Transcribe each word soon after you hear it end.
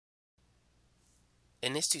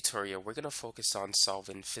In this tutorial, we're going to focus on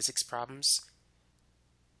solving physics problems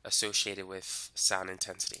associated with sound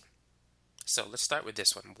intensity. So let's start with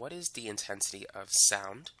this one. What is the intensity of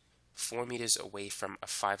sound 4 meters away from a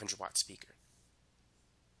 500 watt speaker?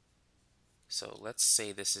 So let's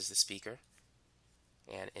say this is the speaker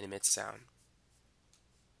and it emits sound.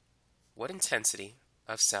 What intensity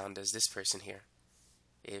of sound does this person hear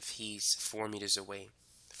if he's 4 meters away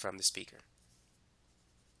from the speaker?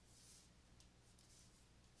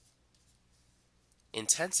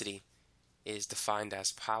 Intensity is defined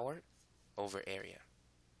as power over area.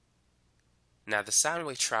 Now the sound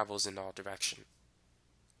wave travels in all directions.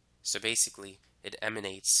 So basically it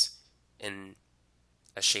emanates in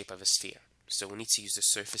a shape of a sphere. So we need to use the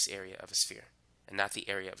surface area of a sphere and not the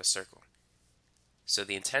area of a circle. So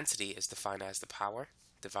the intensity is defined as the power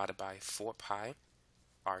divided by 4 pi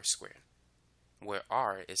r squared, where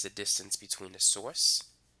r is the distance between the source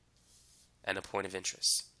and a point of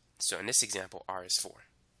interest. So in this example, r is 4.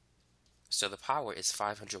 So the power is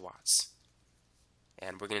 500 watts.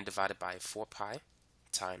 And we're going to divide it by 4 pi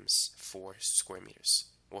times 4 square meters,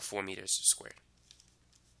 or 4 meters squared.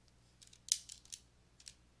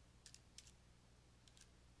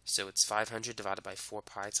 So it's 500 divided by 4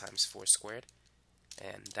 pi times 4 squared,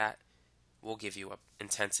 and that will give you an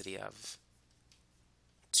intensity of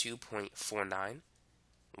 2.49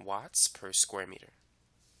 watts per square meter.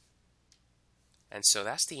 And so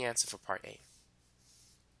that's the answer for part A.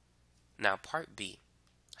 Now part B,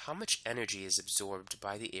 how much energy is absorbed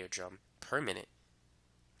by the eardrum per minute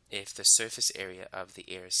if the surface area of the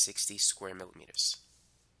ear is 60 square millimeters?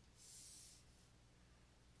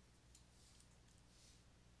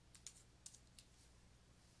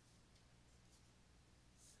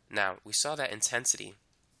 Now we saw that intensity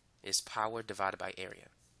is power divided by area.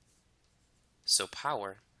 So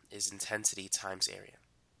power is intensity times area.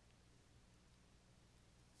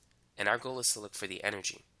 And our goal is to look for the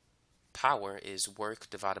energy. Power is work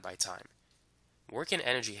divided by time. Work and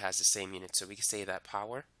energy has the same unit, so we can say that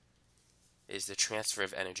power is the transfer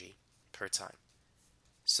of energy per time.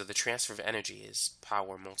 So the transfer of energy is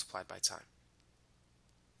power multiplied by time.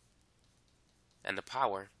 And the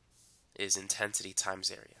power is intensity times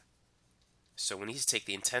area. So we need to take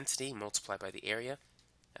the intensity multiplied by the area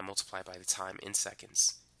and multiply by the time in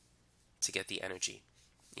seconds to get the energy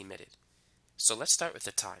emitted. So let's start with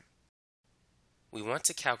the time. We want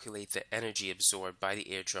to calculate the energy absorbed by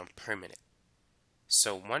the eardrum per minute.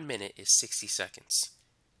 So 1 minute is 60 seconds.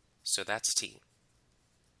 So that's T.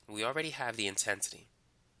 We already have the intensity.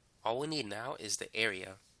 All we need now is the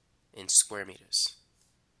area in square meters.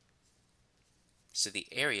 So the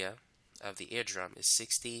area of the eardrum is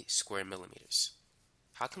 60 square millimeters.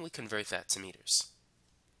 How can we convert that to meters?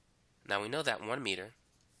 Now we know that 1 meter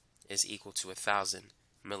is equal to 1,000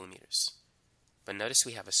 millimeters. But notice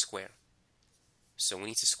we have a square. So we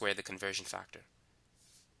need to square the conversion factor.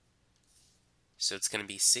 So it's going to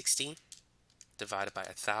be 60 divided by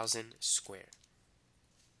 1,000 squared.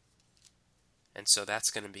 And so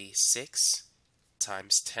that's going to be 6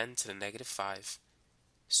 times 10 to the negative 5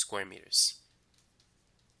 square meters.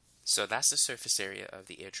 So that's the surface area of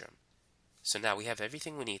the eardrum. So now we have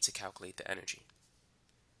everything we need to calculate the energy.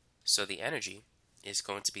 So the energy is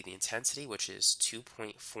going to be the intensity, which is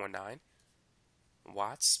 2.49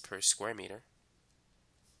 watts per square meter,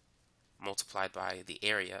 multiplied by the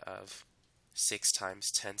area of 6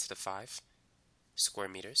 times 10 to the 5 square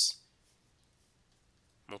meters,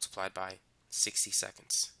 multiplied by 60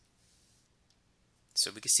 seconds.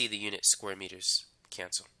 So we can see the unit square meters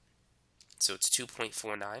cancel. So it's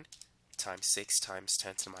 2.49 times 6 times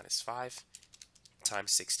 10 to the minus 5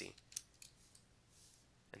 times 60.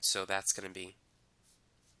 And so that's going to be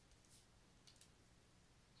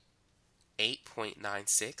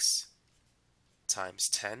 8.96 times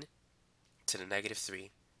 10 to the negative 3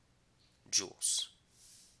 joules.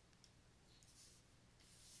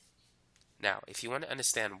 Now, if you want to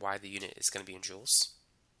understand why the unit is going to be in joules,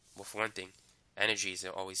 well, for one thing, energies are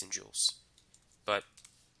always in joules. But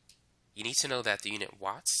you need to know that the unit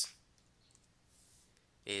watts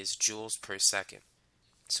is joules per second.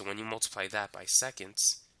 So when you multiply that by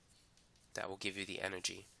seconds, that will give you the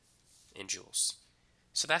energy in joules.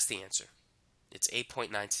 So that's the answer. It's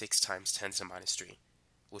 8.96 times 10 to the minus 3,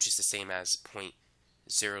 which is the same as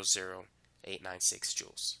 0.00896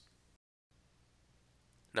 joules.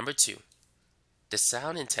 Number 2. The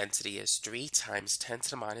sound intensity is 3 times 10 to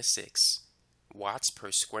the minus 6 watts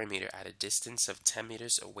per square meter at a distance of 10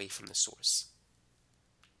 meters away from the source.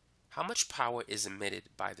 How much power is emitted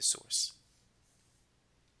by the source?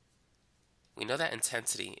 We know that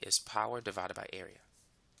intensity is power divided by area,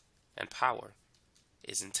 and power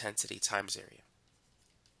is intensity times area.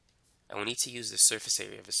 And we need to use the surface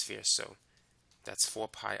area of a sphere, so that's 4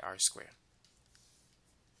 pi r squared.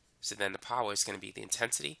 So then the power is going to be the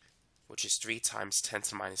intensity, which is 3 times 10 to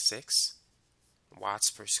the minus 6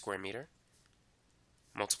 watts per square meter,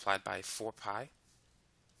 multiplied by 4 pi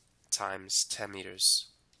times 10 meters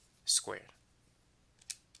squared.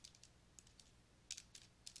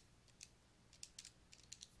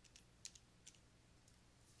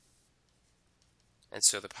 And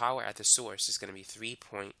so the power at the source is going to be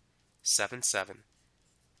 3.77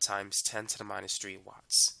 times 10 to the minus 3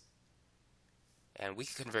 watts. And we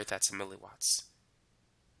can convert that to milliwatts.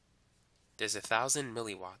 There's 1,000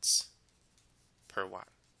 milliwatts per watt.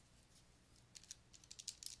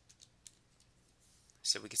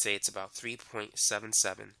 So we could say it's about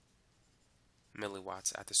 3.77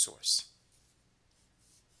 milliwatts at the source.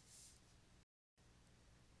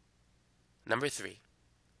 Number 3.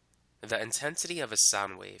 The intensity of a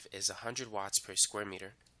sound wave is 100 watts per square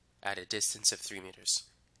meter at a distance of 3 meters.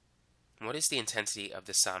 What is the intensity of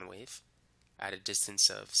the sound wave at a distance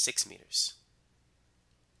of 6 meters?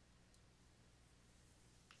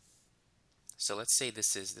 So let's say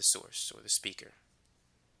this is the source or the speaker.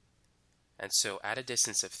 And so at a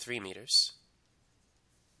distance of 3 meters,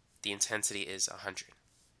 the intensity is 100.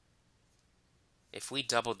 If we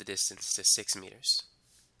double the distance to 6 meters,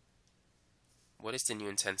 what is the new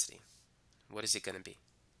intensity? What is it going to be?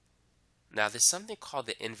 Now there's something called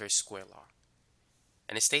the inverse square law.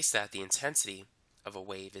 And it states that the intensity of a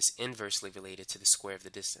wave is inversely related to the square of the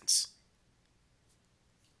distance.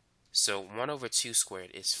 So 1 over 2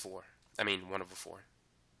 squared is 4. 1 over 4,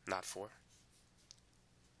 not 4.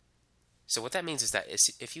 So what that means is that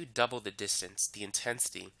if you double the distance, the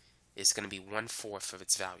intensity is going to be 1/4 of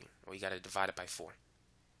its value, or you got to divide it by 4.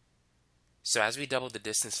 So as we double the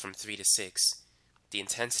distance from 3 to 6, the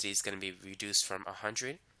intensity is going to be reduced from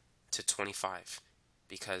 100 to 25,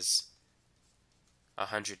 because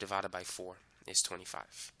 100 divided by 4 is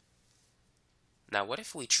 25. Now what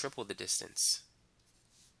if we triple the distance?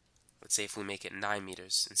 Let's say if we make it 9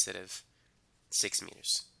 meters instead of 6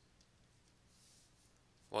 meters.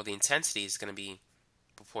 Well, the intensity is going to be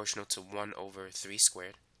proportional to 1 over 3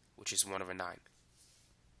 squared, which is 1 over 9.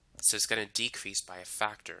 So it's going to decrease by a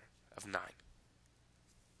factor of 9.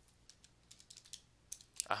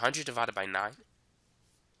 100 divided by 9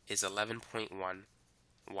 is 11.1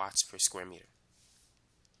 watts per square meter.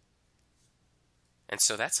 And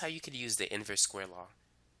so that's how you could use the inverse square law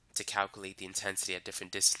to calculate the intensity at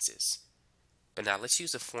different distances. But now let's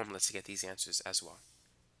use a formula to get these answers as well.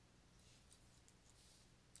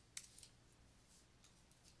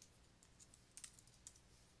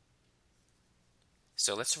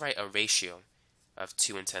 So let's write a ratio of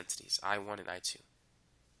two intensities, I1 and I2.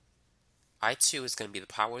 I2 is going to be the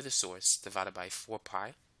power of the source divided by 4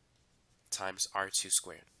 pi times R2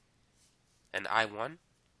 squared. And I1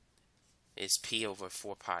 is P over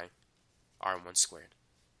 4 pi R1 squared.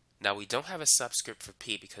 Now we don't have a subscript for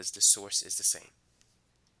P because the source is the same.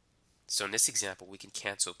 So in this example, we can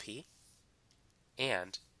cancel P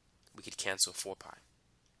and we could cancel 4 pi.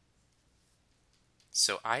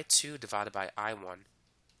 So I2 divided by I1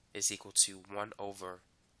 is equal to 1 over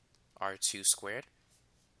R2 squared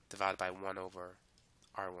divided by 1 over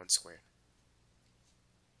R1 squared.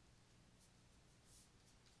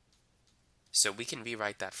 So we can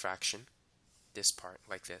rewrite that fraction, this part,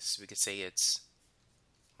 like this. We could say it's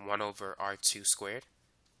 1 over R2 squared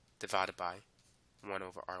divided by 1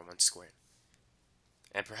 over R1 squared.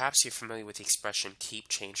 And perhaps you're familiar with the expression keep,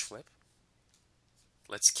 change, flip.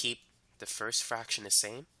 Let's keep the first fraction the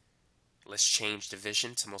same. Let's change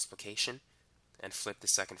division to multiplication and flip the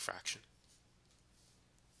second fraction.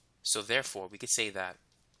 So therefore, we could say that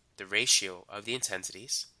the ratio of the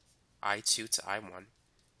intensities, I2 to I1,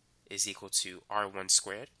 is equal to R1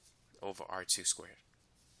 squared over R2 squared.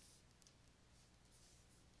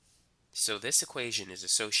 So this equation is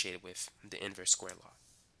associated with the inverse square law.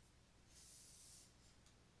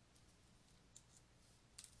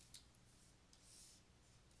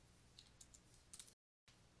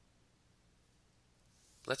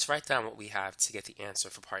 Let's write down what we have to get the answer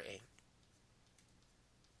for part A.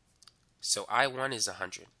 So I1 is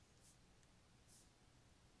 100,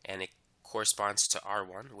 and it corresponds to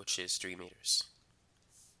R1, which is 3 meters.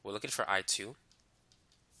 We're looking for I2,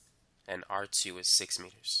 and R2 is 6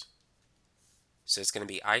 meters. So it's going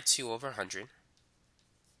to be I2 over 100,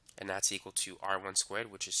 and that's equal to R1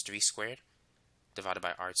 squared, which is 3 squared, divided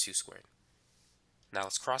by R2 squared. Now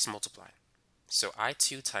let's cross multiply. So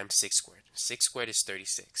I2 times 6 squared. 6 squared is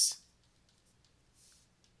 36.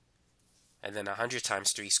 And then 100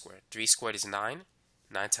 times 3 squared. 3 squared is 9.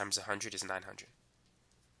 9 times 100 is 900.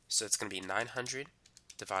 So it's going to be 900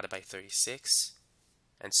 divided by 36.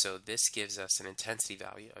 And so this gives us an intensity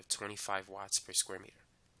value of 25 watts per square meter,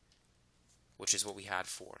 which is what we had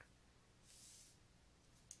for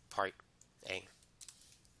part A.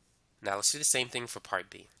 Now let's do the same thing for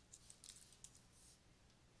part B.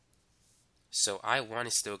 So I1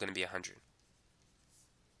 is still going to be 100.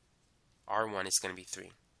 R1 is going to be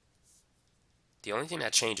 3. The only thing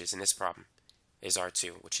that changes in this problem is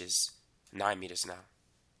R2, which is 9 meters now.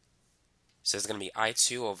 So it's going to be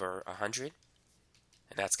I2 over 100,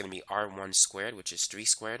 and that's going to be R1 squared, which is 3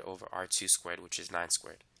 squared, over R2 squared, which is 9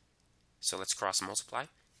 squared. So let's cross multiply.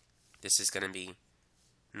 This is going to be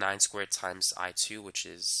 9 squared times I2, which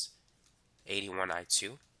is 81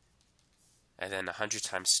 I2. And then 100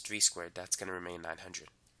 times 3 squared, that's going to remain 900.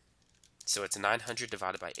 So it's 900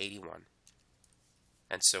 divided by 81.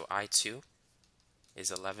 And so I2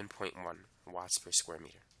 is 11.1 watts per square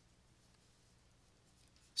meter.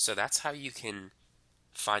 So that's how you can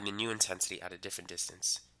find a new intensity at a different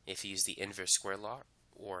distance if you use the inverse square law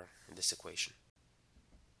or this equation.